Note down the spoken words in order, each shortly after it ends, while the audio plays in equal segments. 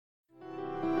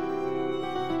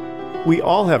We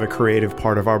all have a creative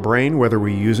part of our brain, whether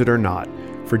we use it or not,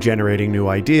 for generating new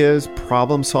ideas,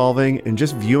 problem solving, and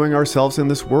just viewing ourselves in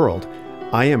this world.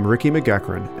 I am Ricky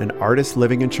McGuckran, an artist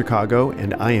living in Chicago,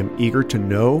 and I am eager to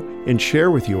know and share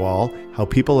with you all how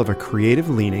people of a creative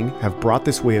leaning have brought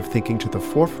this way of thinking to the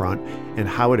forefront and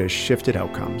how it has shifted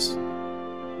outcomes.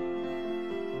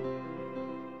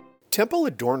 Temple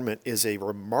Adornment is a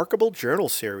remarkable journal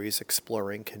series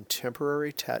exploring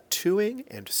contemporary tattooing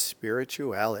and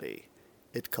spirituality.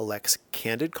 It collects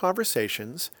candid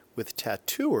conversations with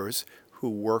tattooers who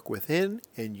work within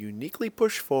and uniquely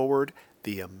push forward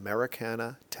the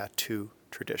Americana tattoo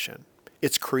tradition.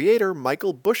 Its creator,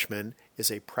 Michael Bushman,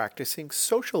 is a practicing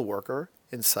social worker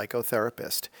and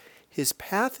psychotherapist. His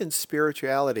path in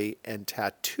spirituality and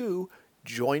tattoo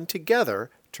joined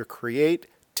together to create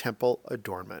Temple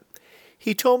Adornment.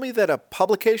 He told me that a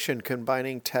publication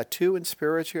combining tattoo and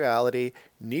spirituality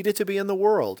needed to be in the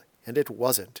world, and it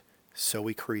wasn't, so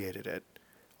we created it.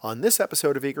 On this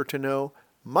episode of Eager to Know,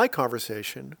 my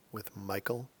conversation with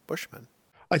Michael Bushman.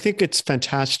 I think it's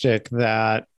fantastic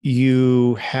that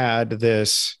you had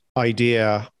this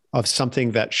idea of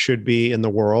something that should be in the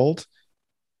world,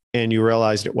 and you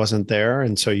realized it wasn't there,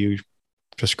 and so you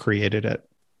just created it.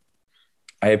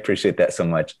 I appreciate that so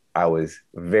much. I was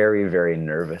very, very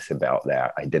nervous about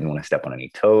that. I didn't want to step on any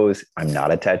toes. I'm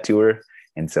not a tattooer.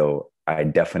 And so I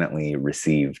definitely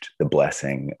received the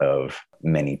blessing of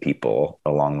many people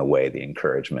along the way, the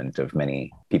encouragement of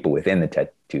many people within the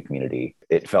tattoo community.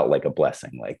 It felt like a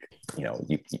blessing, like,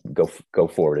 you go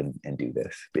forward and do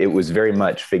this. It was very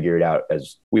much figured out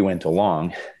as we went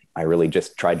along. I really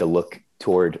just tried to look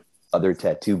toward other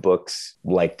tattoo books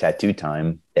like Tattoo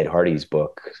Time, Ed Hardy's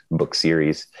book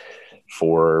series,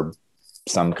 for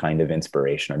some kind of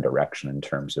inspiration or direction in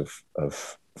terms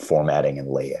of formatting and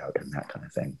layout and that kind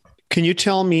of thing. Can you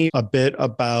tell me a bit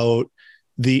about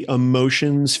the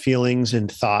emotions, feelings,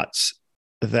 and thoughts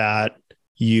that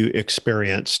you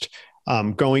experienced?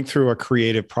 Going through a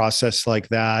creative process like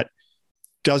that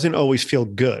doesn't always feel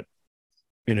good.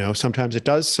 Sometimes it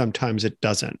does, sometimes it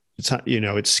doesn't.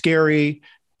 It's scary,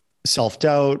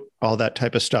 self-doubt, all that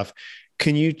type of stuff.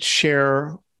 Can you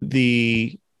share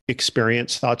the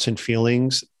experience, thoughts, and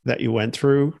feelings that you went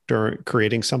through during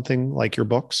creating something like your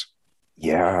books?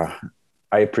 Yeah,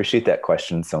 I appreciate that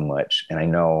question so much. And I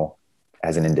know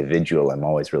as an individual, I'm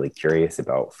always really curious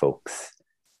about folks'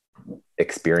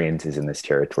 experiences in this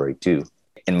territory too.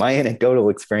 In my anecdotal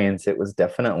experience, it was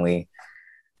definitely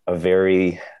a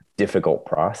very difficult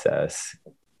process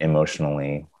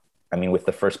emotionally. I mean, with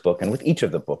the first book and with each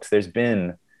of the books, there's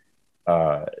been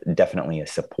definitely a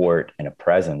support and a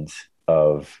presence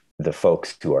of the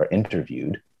folks who are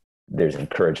interviewed. There's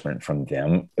encouragement from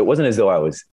them. It wasn't as though I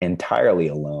was entirely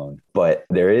alone, but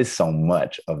there is so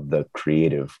much of the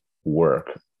creative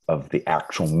work of the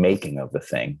actual making of the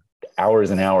thing, hours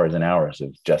and hours and hours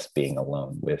of just being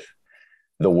alone with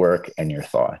the work and your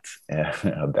thoughts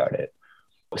about it.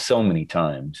 So many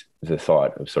times the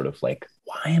thought of sort of like,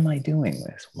 why am I doing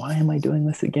this? Why am I doing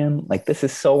this again? Like, this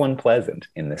is so unpleasant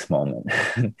in this moment.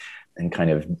 And kind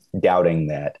of doubting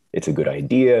that it's a good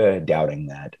idea, doubting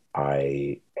that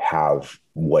I have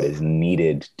what is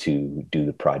needed to do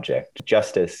the project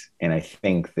justice. And I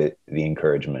think that the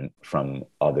encouragement from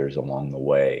others along the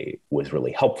way was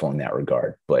really helpful in that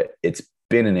regard. But it's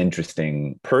been an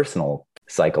interesting personal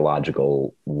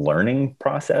psychological learning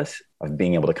process of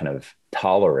being able to kind of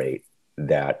tolerate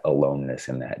that aloneness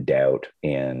and that doubt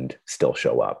and still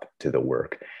show up to the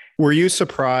work. Were you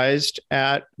surprised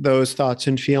at those thoughts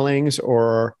and feelings,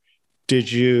 or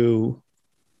did you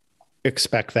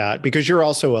expect that? Because you're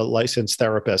also a licensed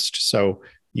therapist, so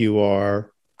you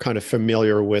are kind of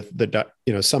familiar with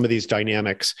some of these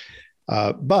dynamics,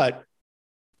 but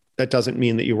that doesn't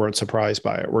mean that you weren't surprised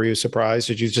by it. Were you surprised?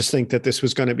 Did you just think that this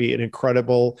was going to be an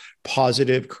incredible,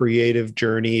 positive, creative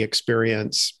journey,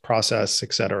 experience, process,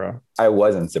 etc.? I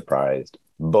wasn't surprised,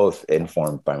 both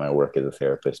informed by my work as a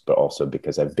therapist, but also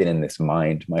because I've been in this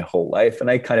mind my whole life.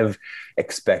 And I kind of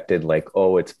expected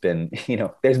it's been,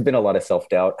 there's been a lot of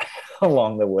self-doubt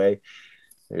along the way.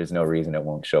 There's no reason it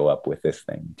won't show up with this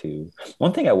thing too.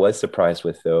 One thing I was surprised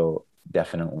with, though,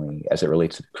 definitely as it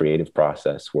relates to the creative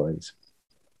process, was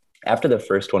after the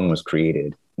first one was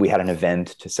created, we had an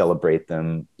event to celebrate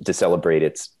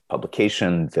its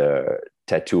publication. The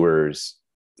tattooers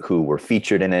who were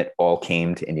featured in it all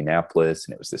came to Indianapolis,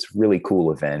 and it was this really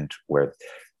cool event where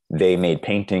they made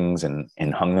paintings and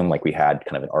hung them, like we had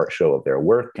kind of an art show of their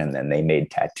work, and then they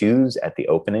made tattoos at the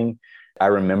opening. I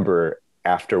remember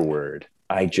afterward,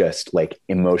 I just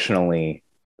emotionally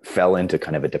fell into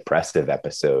kind of a depressive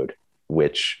episode,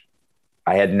 which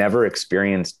I had never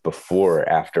experienced before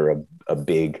after a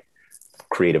big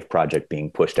creative project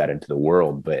being pushed out into the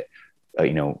world, but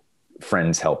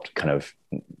friends helped kind of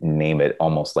name it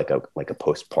almost like a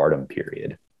postpartum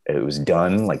period. It was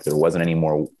done, like there wasn't any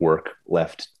more work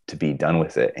left to be done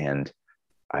with it, and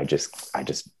I just kind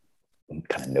of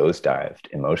nosedived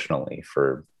emotionally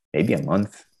for maybe a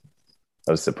month.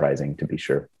 That was surprising, to be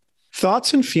sure.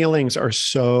 Thoughts and feelings are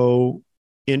so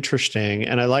interesting,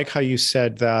 and I like how you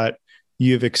said that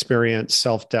you've experienced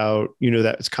self-doubt.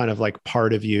 That it's kind of like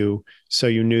part of you, so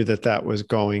you knew that was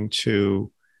going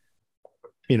to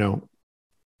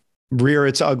rear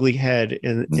its ugly head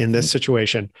in this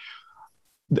situation.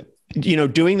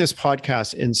 Doing this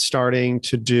podcast and starting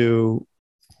to do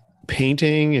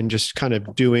painting and just kind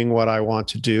of doing what I want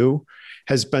to do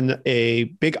has been a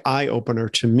big eye opener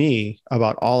to me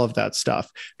about all of that stuff.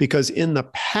 Because in the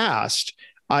past,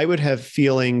 I would have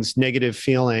negative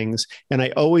feelings, and I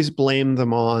always blame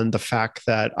them on the fact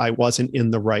that I wasn't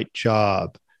in the right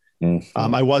job.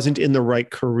 Mm-hmm. I wasn't in the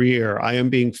right career. I am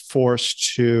being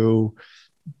forced to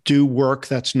do work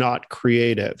that's not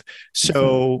creative.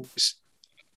 So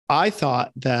I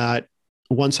thought that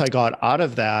once I got out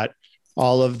of that,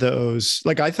 all of those,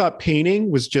 like I thought painting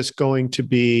was just going to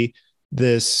be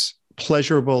this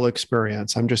pleasurable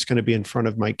experience. I'm just going to be in front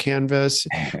of my canvas,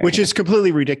 which is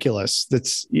completely ridiculous.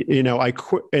 That's, I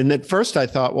quit. And at first I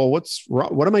thought, well, what's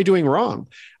wrong? What am I doing wrong?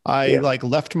 I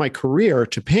left my career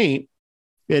to paint,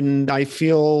 and I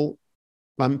feel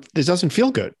this doesn't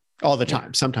feel good all the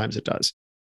time. Sometimes it does.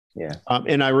 Yeah.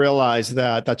 And I realized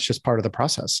that that's just part of the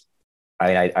process.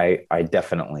 I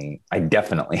definitely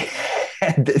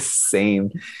had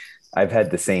I've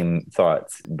had the same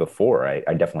thoughts before.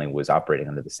 I definitely was operating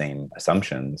under the same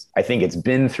assumptions. I think it's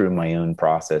been through my own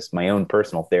process, my own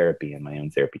personal therapy and my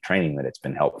own therapy training, that it's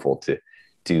been helpful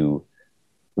to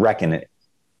reckon it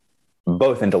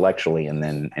both intellectually and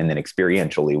then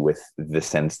experientially with the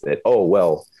sense that, oh,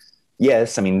 well,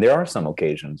 yes, I mean, there are some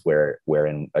occasions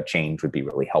wherein a change would be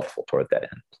really helpful toward that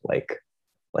end.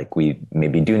 Like we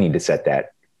maybe do need to set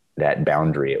that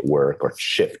boundary at work or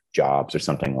shift jobs or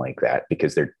something like that,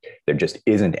 because there just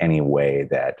isn't any way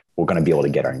that we're going to be able to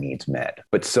get our needs met.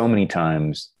 But so many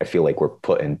times I feel like we're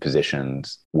put in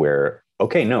positions where,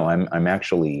 okay, no, I'm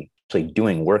actually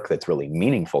doing work that's really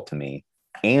meaningful to me.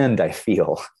 And I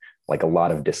feel like a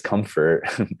lot of discomfort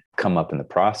come up in the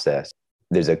process.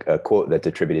 There's a quote that's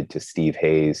attributed to Steve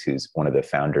Hayes, who's one of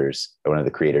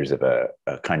the creators of a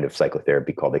kind of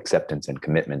psychotherapy called acceptance and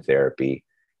commitment therapy.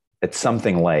 It's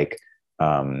something like,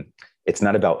 it's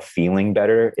not about feeling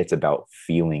better, it's about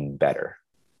feeling better.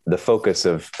 The focus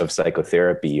of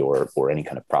psychotherapy or any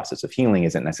kind of process of healing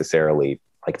isn't necessarily,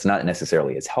 it's not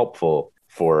necessarily as helpful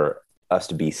for us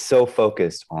to be so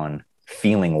focused on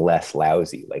feeling less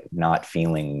lousy, like not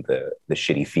feeling the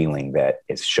shitty feeling that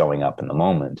is showing up in the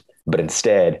moment. But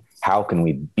instead, how can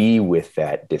we be with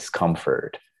that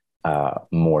discomfort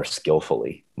more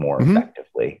skillfully, more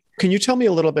effectively? Can you tell me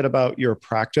a little bit about your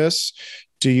practice?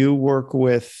 Do you work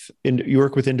with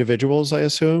individuals, I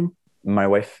assume? My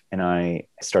wife and I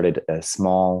started a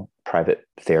small private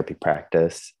therapy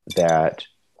practice that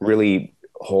really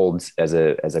holds as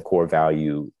a core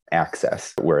value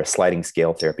access. We're a sliding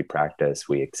scale therapy practice.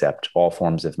 We accept all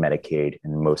forms of Medicaid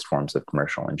and most forms of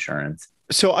commercial insurance.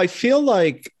 So I feel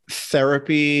like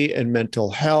therapy and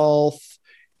mental health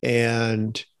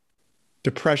and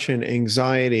depression,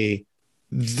 anxiety,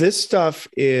 this stuff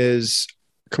is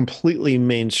completely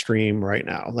mainstream right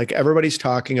now. Like everybody's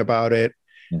talking about it.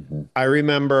 Mm-hmm. I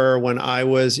remember when I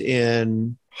was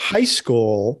in high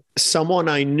school, someone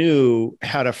I knew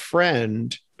had a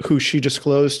friend who she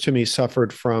disclosed to me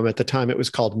suffered from, at the time, it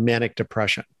was called manic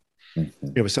depression. Mm-hmm.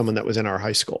 It was someone that was in our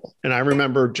high school. And I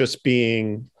remember just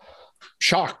being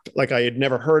shocked. Like I had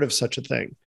never heard of such a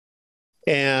thing.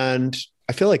 And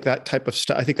I feel like that type of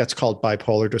stuff, I think that's called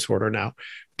bipolar disorder now,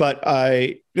 but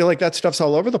I feel like that stuff's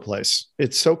all over the place.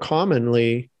 It's so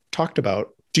commonly talked about.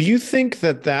 Do you think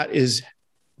that is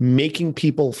making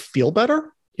people feel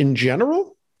better in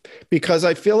general? Because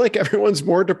I feel like everyone's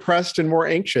more depressed and more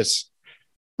anxious.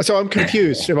 So I'm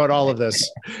confused about all of this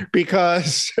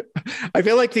because I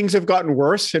feel like things have gotten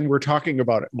worse and we're talking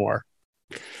about it more.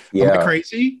 Yeah. Am I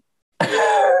crazy?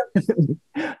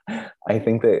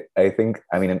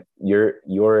 I mean,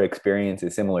 your experience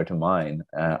is similar to mine.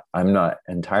 I'm not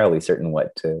entirely certain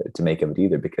what to make of it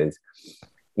either, because,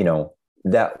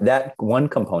 that one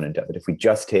component of it, if we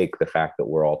just take the fact that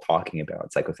we're all talking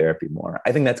about psychotherapy more,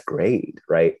 I think that's great,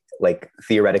 right? Like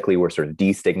theoretically, we're sort of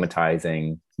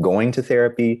destigmatizing going to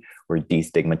therapy. We're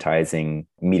destigmatizing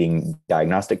meeting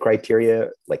diagnostic criteria,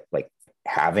 like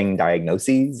having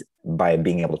diagnoses, by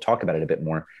being able to talk about it a bit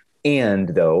more. And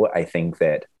though I think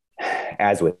that,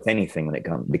 as with anything, when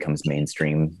it becomes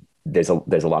mainstream, there's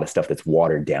a lot of stuff that's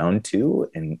watered down too,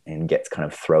 and gets kind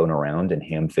of thrown around in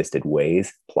ham-fisted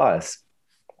ways. Plus,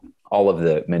 all of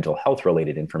the mental health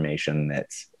related information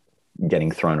that's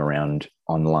getting thrown around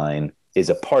online is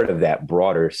a part of that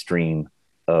broader stream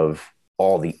of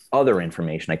all the other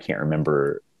information. I can't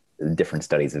remember, different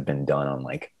studies have been done on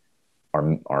like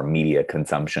our media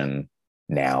consumption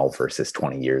now versus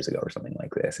 20 years ago or something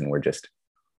like this. And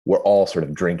we're all sort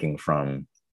of drinking from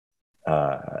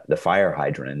the fire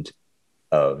hydrant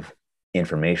of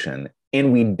information.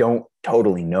 And we don't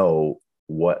totally know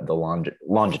what the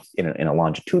in a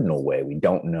longitudinal way, we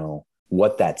don't know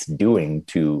what that's doing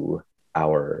to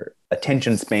our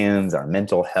attention spans, our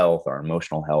mental health, our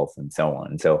emotional health, and so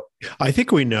on. So I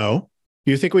think we know.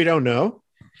 You think we don't know?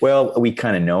 Well, we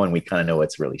kind of know, and we kind of know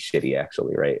it's really shitty,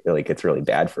 actually, right? Like, it's really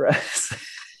bad for us.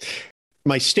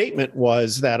 My statement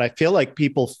was that I feel like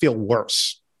people feel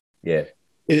worse. Yeah.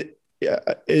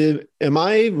 Am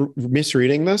I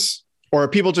misreading this? Or are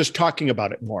people just talking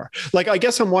about it more? Like, I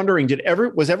guess I'm wondering,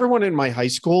 was everyone in my high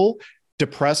school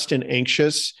depressed and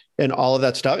anxious and all of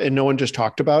that stuff, and no one just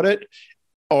talked about it?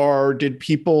 Or did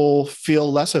people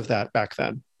feel less of that back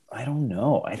then? I don't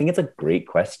know. I think it's a great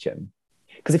question.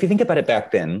 Because if you think about it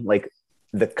back then, like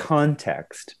the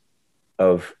context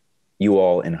of you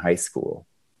all in high school,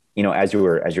 as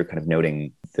you're kind of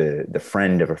noting the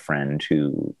friend of a friend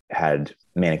who had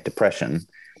manic depression,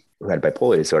 who had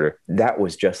bipolar disorder, that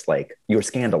was just like, you were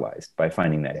scandalized by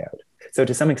finding that out. So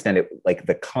to some extent, like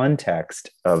the context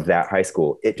of that high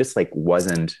school, it just like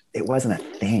wasn't a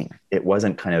thing. It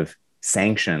wasn't kind of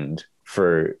sanctioned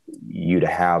for you to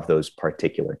have those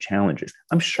particular challenges.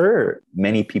 I'm sure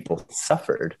many people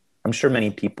suffered. I'm sure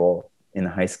many people in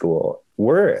high school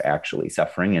were actually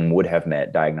suffering and would have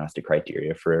met diagnostic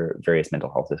criteria for various mental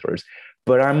health disorders.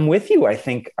 But I'm with you. I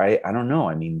think, I don't know.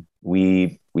 I mean,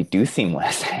 we do seem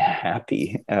less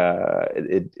happy.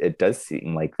 It does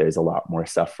seem like there's a lot more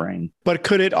suffering. But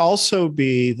could it also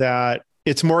be that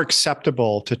it's more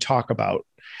acceptable to talk about,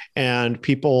 and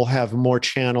people have more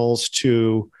channels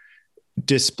to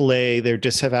display their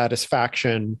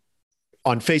dissatisfaction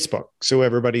on Facebook, so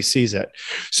everybody sees it?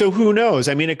 So who knows?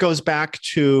 I mean, it goes back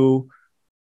to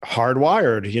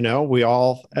hardwired. We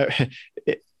all,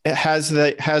 it has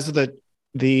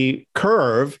the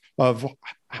curve of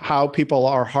how people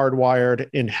are hardwired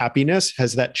in happiness.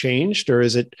 Has that changed, or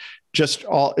is it just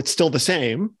it's still the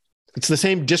same? It's the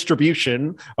same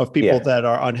distribution of people that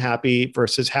are unhappy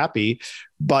versus happy,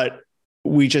 but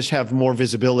we just have more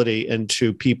visibility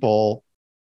into people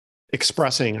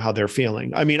expressing how they're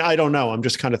feeling. I mean, I don't know. I'm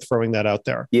just kind of throwing that out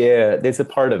there. Yeah, there's a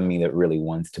part of me that really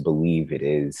wants to believe it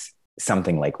is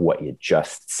something like what you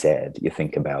just said. You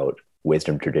think about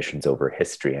wisdom traditions over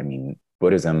history. I mean,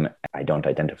 Buddhism, I don't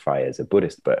identify as a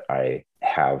Buddhist, but I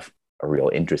have a real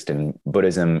interest in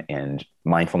Buddhism and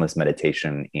mindfulness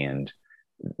meditation and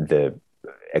the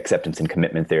acceptance and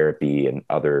commitment therapy and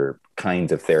other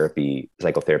kinds of therapy,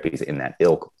 psychotherapies in that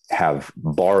ilk, have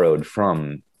borrowed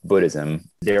from Buddhism.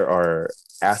 There are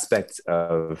aspects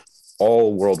of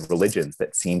all world religions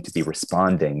that seem to be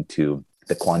responding to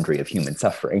the quandary of human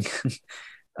suffering,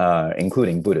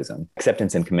 including Buddhism.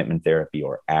 Acceptance and commitment therapy,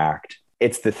 or ACT.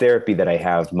 It's the therapy that I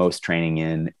have most training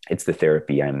in. It's the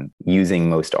therapy I'm using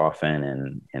most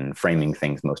often and framing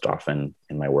things most often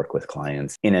in my work with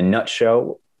clients. In a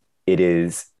nutshell, it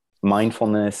is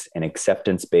mindfulness and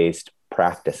acceptance-based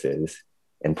practices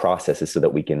and processes so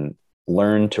that we can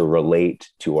learn to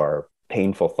relate to our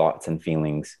painful thoughts and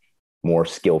feelings more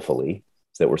skillfully,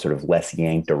 so that we're sort of less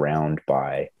yanked around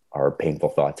by our painful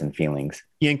thoughts and feelings.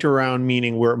 Yanked around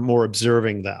meaning we're more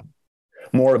observing them.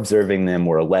 More observing them,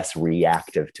 we're less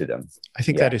reactive to them. I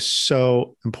think that is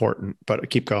so important, but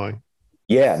keep going.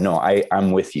 Yeah, no,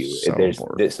 I'm with you. So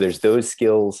there's those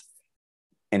skills,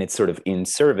 and it's sort of in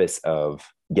service of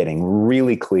getting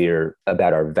really clear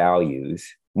about our values,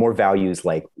 more values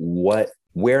like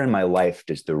where in my life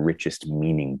does the richest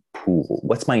meaning pool?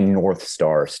 What's my North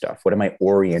Star stuff? What am I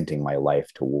orienting my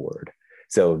life toward?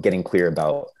 So getting clear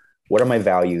about what are my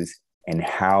values and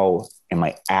how am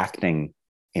I acting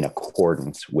in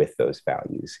accordance with those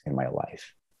values in my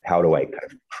life? How do I kind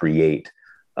of create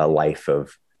a life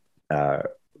of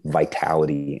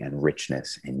vitality and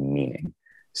richness and meaning?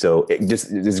 So it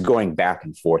just is going back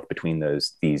and forth between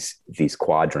these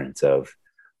quadrants of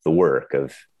the work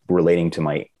of relating to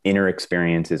my inner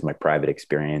experiences, my private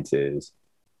experiences,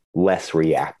 less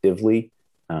reactively,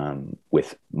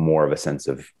 with more of a sense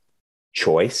of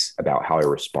choice about how I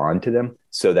respond to them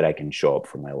so that I can show up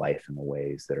for my life in the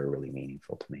ways that are really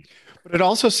meaningful to me. But it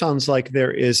also sounds like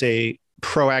there is a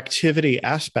proactivity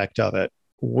aspect of it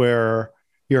where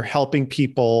you're helping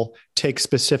people take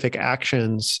specific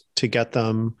actions to get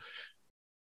them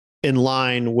in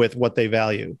line with what they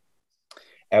value.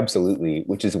 Absolutely,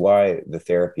 which is why the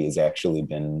therapy has actually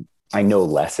been, I know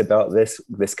less about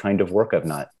this kind of work. I've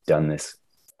not done this.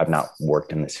 I've not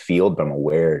worked in this field, but I'm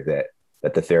aware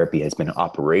that the therapy has been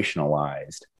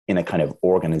operationalized in a kind of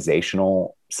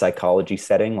organizational psychology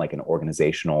setting, like an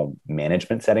organizational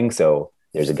management setting. So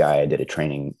there's a guy I did a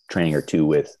training or two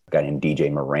with, a guy named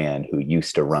DJ Moran, who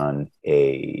used to run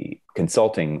a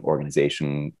consulting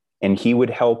organization, and he would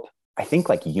help, I think,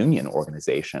 like union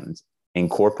organizations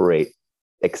incorporate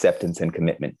acceptance and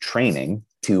commitment training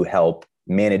to help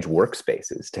manage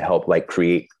workspaces, to help like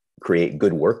create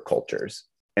good work cultures.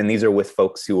 And these are with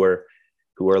folks who are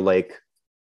like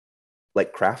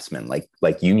craftsmen,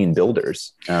 like union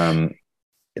builders.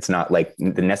 It's not like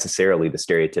necessarily the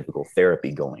stereotypical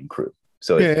therapy going crew.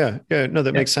 So yeah. No,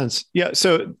 that makes sense. Yeah.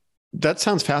 So that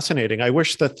sounds fascinating. I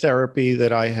wish the therapy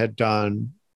that I had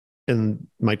done in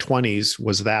my 20s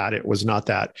was that. It was not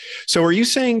that. So are you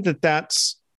saying that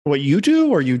that's what you do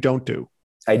or you don't do?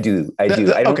 I do. I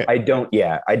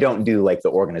don't do like the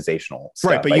organizational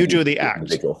stuff. Right. But you do the act.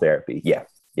 Individual therapy. Yeah.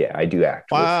 Yeah. I do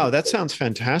act. Wow. That sounds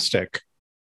fantastic.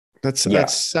 That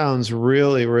sounds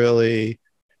really, really,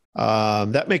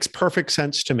 that makes perfect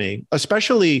sense to me,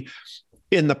 especially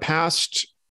in the past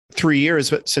 3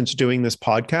 years since doing this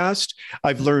podcast.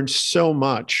 I've learned so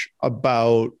much.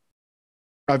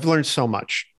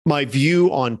 My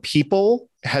view on people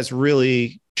has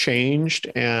really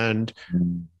changed, and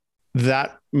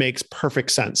that makes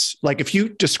perfect sense. Like if you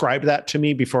described that to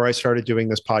me before I started doing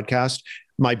this podcast,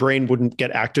 my brain wouldn't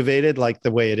get activated like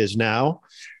the way it is now.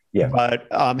 Yeah. But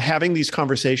having these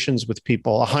conversations with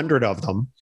people, 100 of them,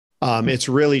 it's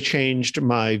really changed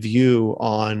my view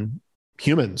on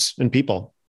humans and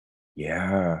people.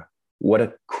 Yeah. What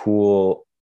a cool,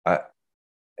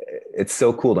 it's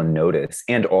so cool to notice.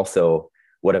 And also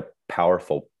what a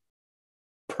powerful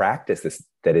practice this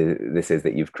is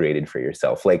that you've created for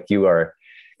yourself. Like you are,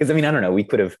 because I mean, I don't know, we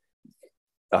could have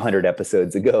 100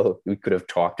 episodes ago, we could have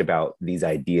talked about these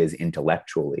ideas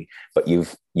intellectually, but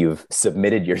you've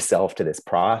submitted yourself to this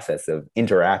process of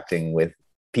interacting with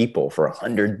people for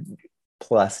 100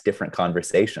 plus different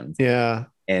conversations. Yeah.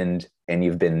 And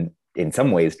you've been in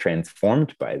some ways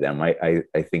transformed by them. I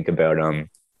think about,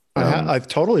 I've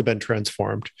totally been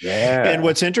transformed. Yeah. And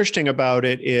what's interesting about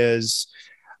it is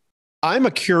I've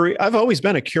always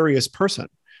been a curious person.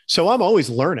 So I'm always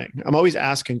learning. I'm always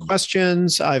asking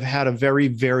questions. I've had a very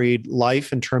varied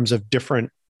life in terms of different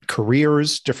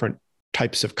careers, different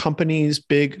types of companies,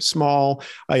 big, small.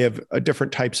 I have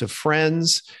different types of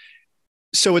friends.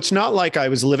 So it's not like I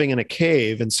was living in a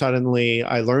cave and suddenly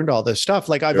I learned all this stuff.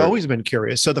 Like I've always been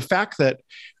curious. So the fact that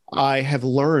I have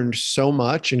learned so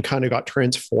much and kind of got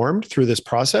transformed through this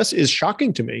process is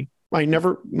shocking to me. I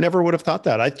never would have thought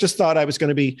that. I just thought I was going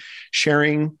to be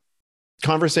sharing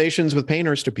conversations with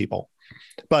painters to people,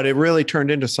 but it really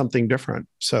turned into something different.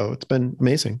 So it's been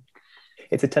amazing.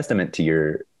 It's a testament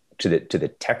to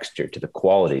the texture, to the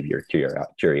quality of your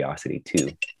curiosity too.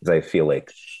 Because I feel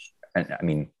like, I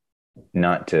mean,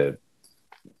 not to,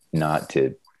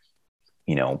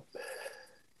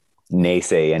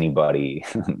 naysay anybody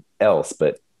else,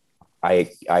 but I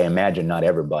imagine not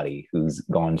everybody who's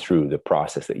gone through the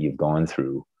process that you've gone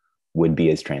through would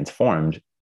be as transformed,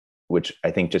 which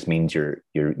I think just means it's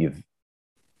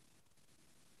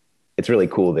really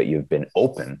cool that you've been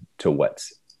open to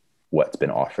what's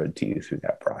been offered to you through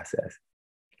that process.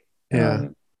 Yeah.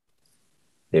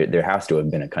 There has to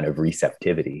have been a kind of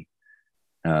receptivity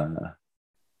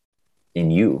in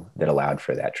you that allowed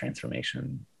for that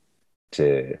transformation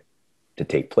to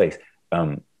take place.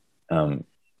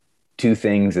 Two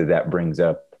things that brings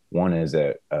up. One is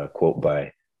a quote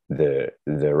by the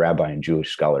rabbi and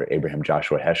Jewish scholar Abraham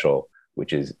Joshua Heschel,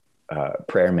 which is,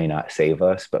 prayer may not save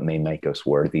us, but may make us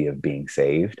worthy of being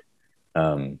saved.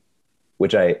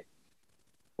 Which I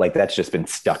like, that's just been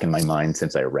stuck in my mind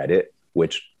since I read it,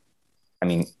 which, I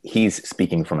mean, he's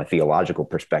speaking from a theological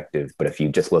perspective, but if you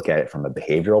just look at it from a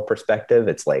behavioral perspective,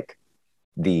 it's like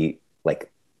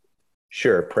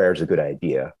sure, prayer is a good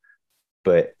idea,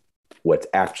 but what's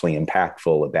actually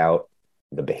impactful about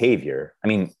the behavior, I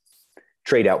mean,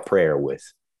 trade out prayer with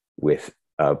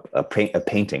a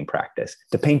painting practice.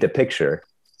 To paint a picture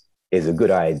is a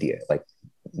good idea, like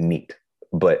neat,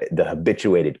 but the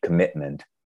habituated commitment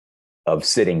of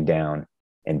sitting down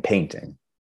and painting,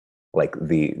 like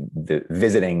the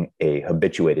visiting a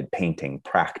habituated painting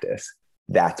practice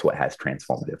That's what has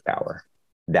transformative power.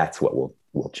 That's what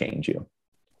will change you.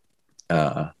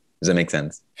 Does that make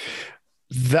sense?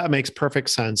 That makes perfect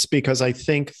sense, because I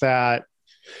think that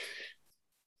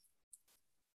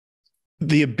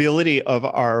the ability of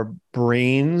our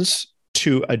brains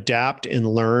to adapt and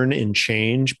learn and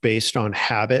change based on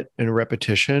habit and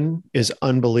repetition is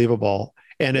unbelievable.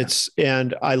 And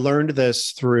and I learned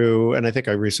this through, and I think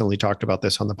I recently talked about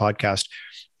this on the podcast.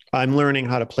 I'm learning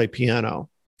how to play piano,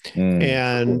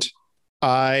 and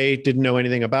I didn't know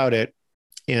anything about it.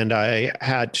 And I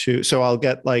had to, so I'll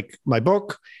get like my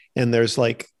book, and there's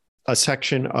like a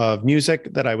section of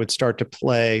music that I would start to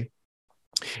play.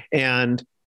 And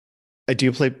I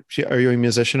do play. Are you a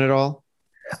musician at all?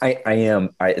 I am.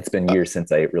 It's been years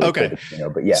since I really played the piano,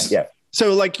 but yeah.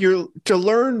 So like you're to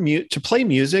learn to play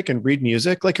music and read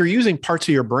music, like you're using parts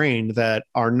of your brain that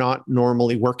are not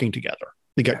normally working together.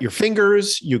 You got your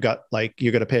fingers, you got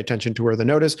to pay attention to where the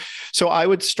note is. So I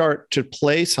would start to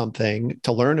play something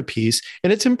to learn a piece,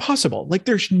 and it's impossible. Like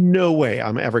there's no way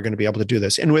I'm ever going to be able to do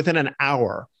this. And within an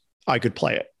hour, I could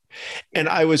play it. And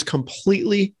I was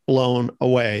completely blown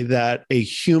away that a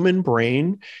human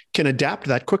brain can adapt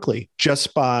that quickly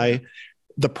just by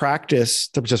practice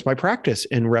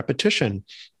and repetition.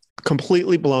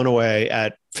 Completely blown away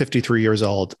at 53 years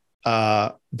old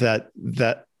that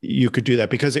you could do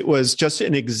that, because it was just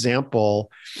an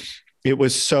example. It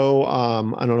was so,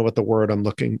 I don't know what the word I'm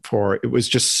looking for. It was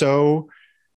just so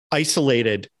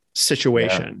isolated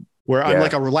situation where I'm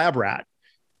like a lab rat.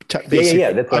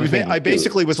 I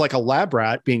basically was like a lab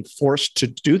rat being forced to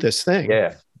do this thing,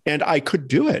 and I could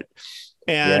do it.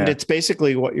 And it's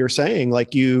basically what you're saying.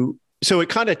 So it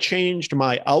kind of changed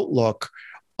my outlook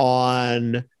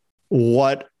on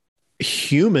what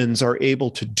humans are able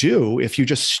to do if you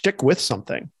just stick with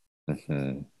something.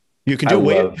 Mm-hmm. You can do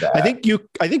it. I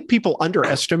think people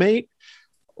underestimate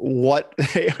what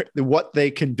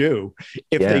they can do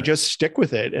if they just stick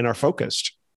with it and are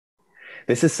focused.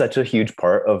 This is such a huge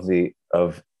part of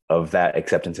that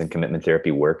acceptance and commitment therapy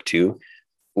work too.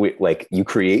 You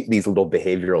create these little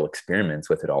behavioral experiments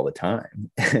with it all the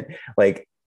time.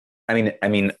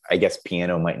 I guess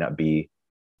piano might not be.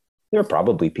 There are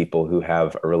probably people who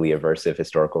have a really aversive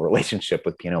historical relationship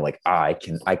with piano. I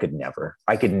could never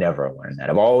learn that.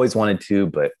 I've always wanted to,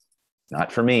 but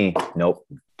not for me. Nope,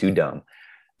 too dumb.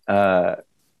 So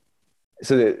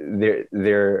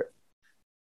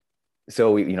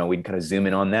we'd kind of zoom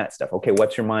in on that stuff. Okay,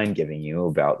 what's your mind giving you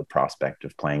about the prospect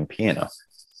of playing piano?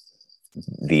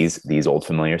 These old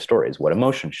familiar stories. What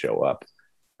emotions show up?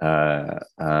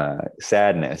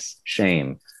 Sadness,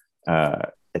 shame,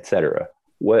 etc.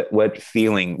 What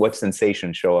feeling, what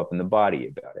sensations show up in the body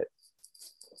about it?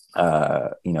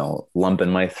 Lump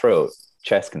in my throat,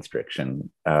 chest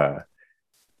constriction, and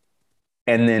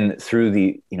then through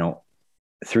these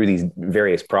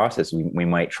various processes, we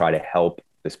might try to help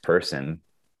this person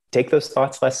take those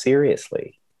thoughts less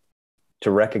seriously, to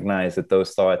recognize that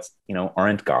those thoughts,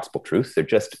 aren't gospel truth.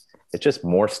 It's just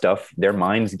more stuff their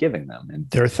mind's giving them, and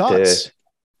their thoughts.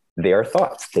 They are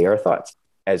thoughts.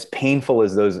 As painful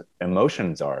as those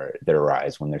emotions are that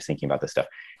arise when they're thinking about this stuff,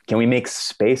 can we make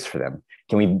space for them?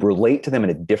 Can we relate to them in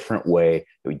a different way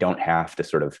that we don't have to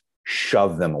sort of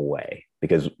shove them away?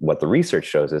 Because what the research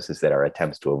shows us is that our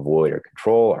attempts to avoid or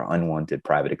control our unwanted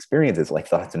private experiences, like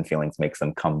thoughts and feelings, makes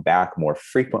them come back more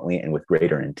frequently and with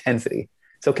greater intensity.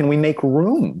 So can we make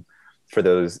room for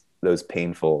those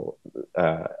painful,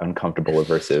 uncomfortable,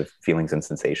 aversive feelings and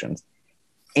sensations?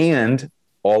 And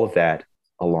all of that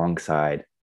alongside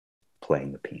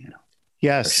playing the piano.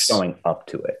 Yes. Or showing up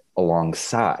to it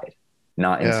alongside,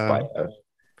 not in spite of.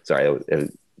 Sorry,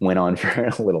 it went on for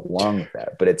a little long with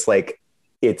that, but it's like,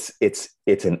 it's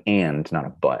an and, not a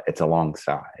but. It's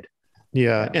alongside.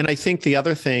 Yeah. And I think the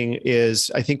other thing is,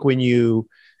 I think when you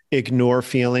ignore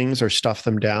feelings or stuff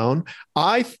them down,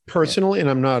 I personally,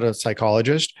 and I'm not a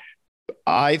psychologist,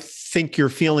 I think your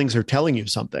feelings are telling you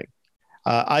something.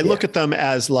 I look at them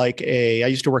as I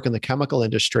used to work in the chemical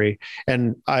industry,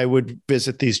 and I would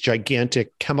visit these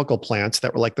gigantic chemical plants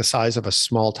that were like the size of a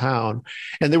small town.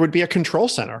 And there would be a control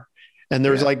center, and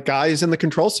there's guys in the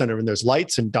control center, and there's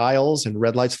lights and dials and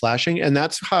red lights flashing. And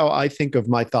that's how I think of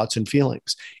my thoughts and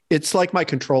feelings. It's like my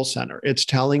control center. It's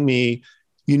telling me,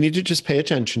 you need to just pay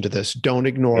attention to this. Don't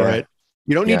ignore it.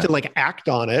 You don't need to act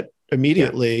on it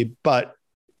immediately, but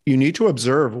you need to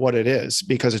observe what it is,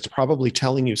 because it's probably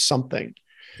telling you something.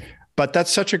 But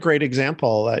that's such a great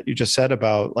example that you just said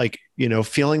about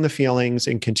feeling the feelings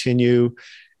and continue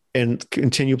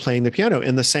playing the piano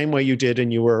in the same way you did.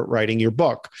 And you were writing your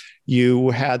book.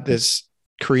 You had this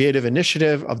creative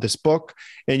initiative of this book,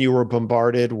 and you were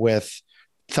bombarded with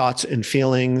thoughts and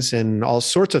feelings and all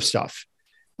sorts of stuff.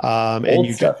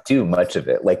 Old stuff too, much of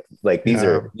it. Like these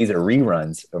are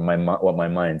reruns of what my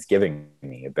mind's giving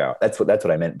me about. That's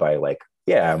what I meant by like,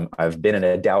 I've been in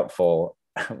a doubtful,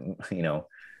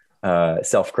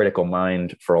 self-critical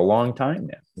mind for a long time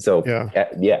now. So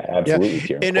absolutely.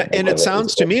 Yeah. And it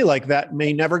sounds to me like that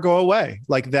may never go away.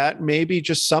 Like that may be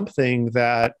just something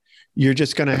that you're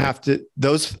just going to have to,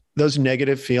 those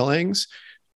negative feelings,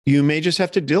 you may just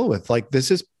have to deal with. Like,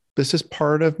 this is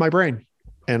part of my brain,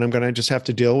 and I'm going to just have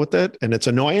to deal with it. And it's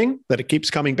annoying that it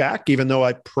keeps coming back, even though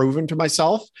I've proven to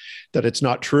myself that it's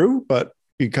not true, but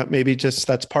maybe just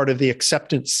that's part of the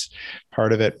acceptance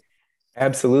part of it.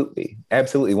 Absolutely.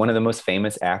 Absolutely. One of the most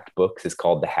famous ACT books is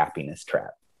called The Happiness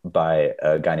Trap by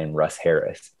a guy named Russ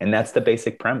Harris. And that's the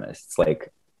basic premise. It's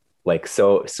like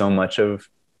so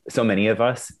many of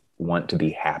us want to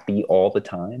be happy all the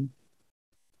time.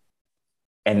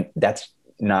 And that's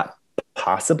not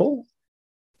possible.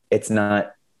 It's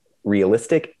not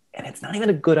realistic, and it's not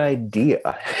even a good idea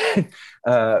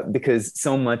because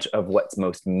so much of what's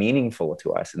most meaningful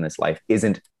to us in this life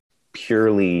isn't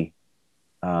purely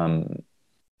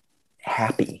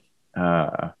happy.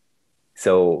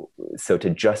 So to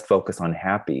just focus on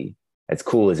happy, as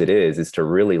cool as it is to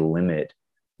really limit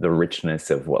the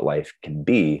richness of what life can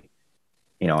be.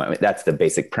 That's the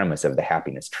basic premise of the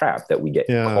happiness trap, that we get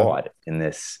caught in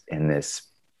this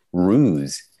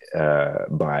ruse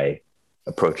by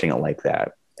approaching it like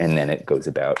that. And then it goes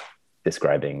about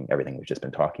describing everything we've just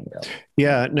been talking about.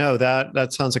 Yeah, no,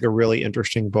 that sounds like a really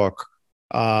interesting book.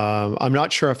 I'm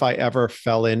not sure if I ever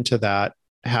fell into that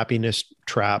happiness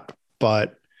trap,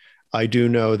 but I do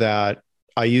know that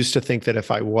I used to think that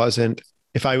if I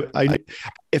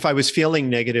was feeling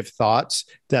negative thoughts,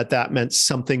 that meant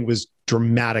something was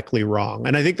dramatically wrong.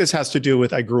 And I think this has to do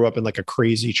with, I grew up in like a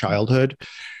crazy childhood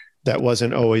that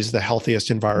wasn't always the healthiest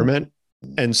environment.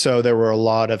 And so there were a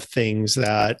lot of things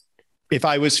that if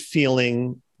I was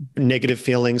feeling negative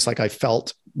feelings like I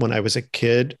felt when I was a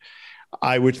kid,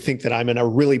 I would think that I'm in a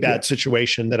really bad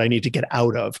situation that I need to get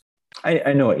out of.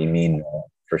 I know what you mean,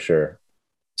 for sure.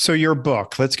 So your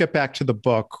book, let's get back to the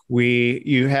book.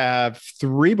 You have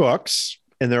 3 books,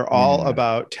 and they're all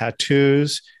about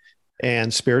tattoos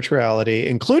and spirituality,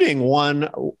 including one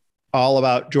all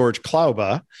about George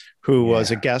Klauba, who was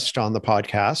a guest on the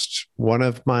podcast, one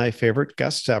of my favorite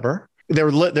guests ever.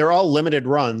 They're all limited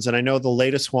runs, and I know the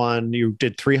latest one you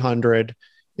did 300,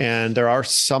 and there are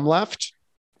some left.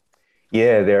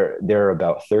 Yeah, there are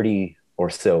about 30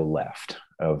 or so left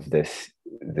of this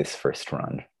first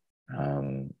run.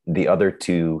 The other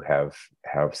 2 have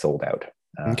sold out.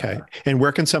 Okay. And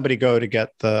where can somebody go to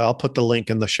get I'll put the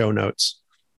link in the show notes,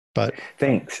 but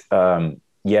thanks. We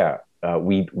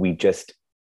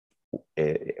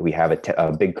have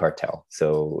a big cartel.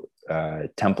 So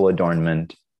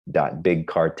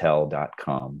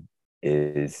templeadornment.bigcartel.com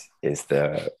is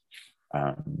the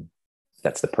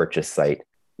that's the purchase site.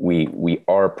 We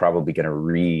are probably going to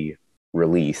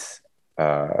re-release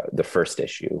the first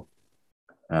issue.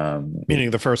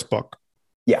 Meaning the first book.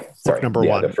 Yeah, sorry. Book number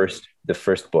 1. The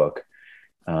first book.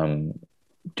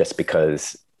 Just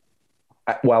because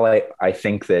while I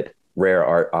think that rare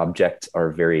art objects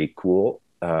are very cool,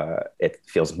 it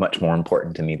feels much more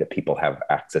important to me that people have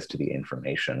access to the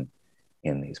information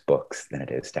in these books than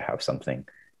it is to have something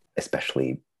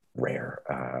especially rare.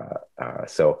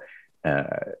 So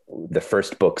the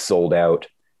first book sold out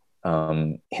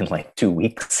in like 2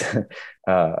 weeks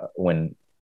when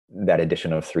that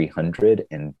edition of 300,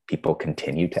 and people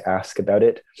continue to ask about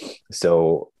it.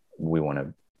 So we want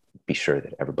to be sure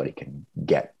that everybody can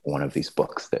get one of these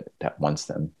books that wants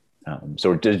them.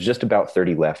 So there's just about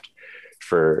 30 left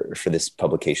for this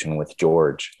publication with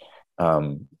George.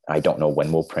 I don't know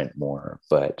when we'll print more,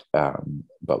 but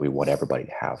we want everybody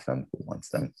to have them who wants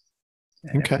them.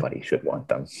 And everybody should want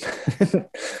them.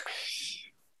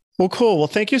 Well, cool. Well,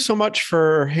 thank you so much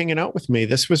for hanging out with me.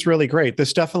 This was really great.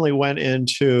 This definitely went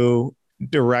into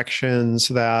directions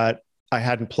that I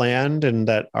hadn't planned and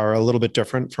that are a little bit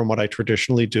different from what I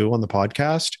traditionally do on the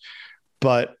podcast,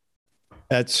 but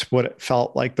that's what it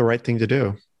felt like the right thing to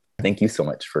do. Thank you so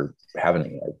much for having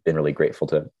me. I've been really grateful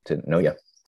to know you.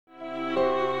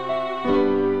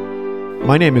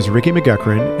 My name is Ricky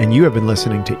McGuckran, and you have been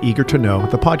listening to Eager to Know,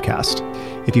 the podcast.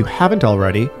 If you haven't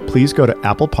already, please go to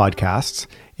Apple Podcasts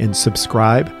and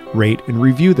subscribe, rate, and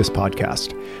review this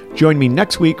podcast. Join me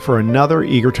next week for another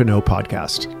Eager to Know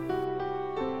podcast.